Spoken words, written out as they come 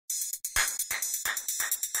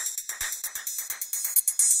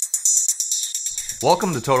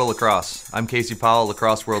Welcome to Total Lacrosse. I'm Casey Powell,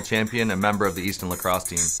 lacrosse world champion and member of the Easton Lacrosse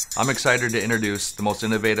team. I'm excited to introduce the most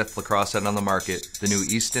innovative lacrosse head on the market, the new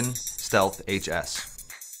Easton Stealth HS.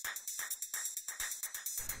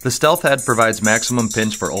 The Stealth head provides maximum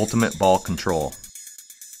pinch for ultimate ball control.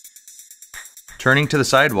 Turning to the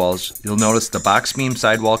sidewalls, you'll notice the box beam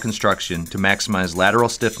sidewall construction to maximize lateral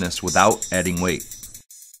stiffness without adding weight.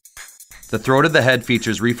 The throat of the head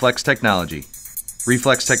features Reflex technology.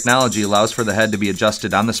 Reflex technology allows for the head to be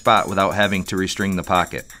adjusted on the spot without having to restring the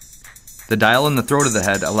pocket. The dial in the throat of the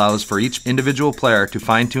head allows for each individual player to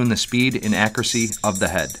fine-tune the speed and accuracy of the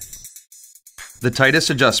head. The tightest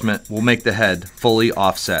adjustment will make the head fully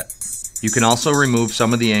offset. You can also remove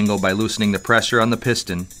some of the angle by loosening the pressure on the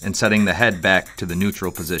piston and setting the head back to the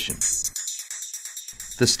neutral position.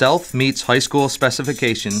 The Stealth meets high school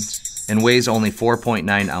specifications and weighs only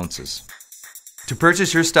 4.9 ounces. To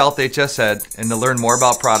purchase your Stealth HS head and to learn more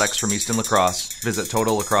about products from Easton Lacrosse, visit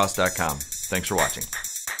TotalLacrosse.com. Thanks for watching.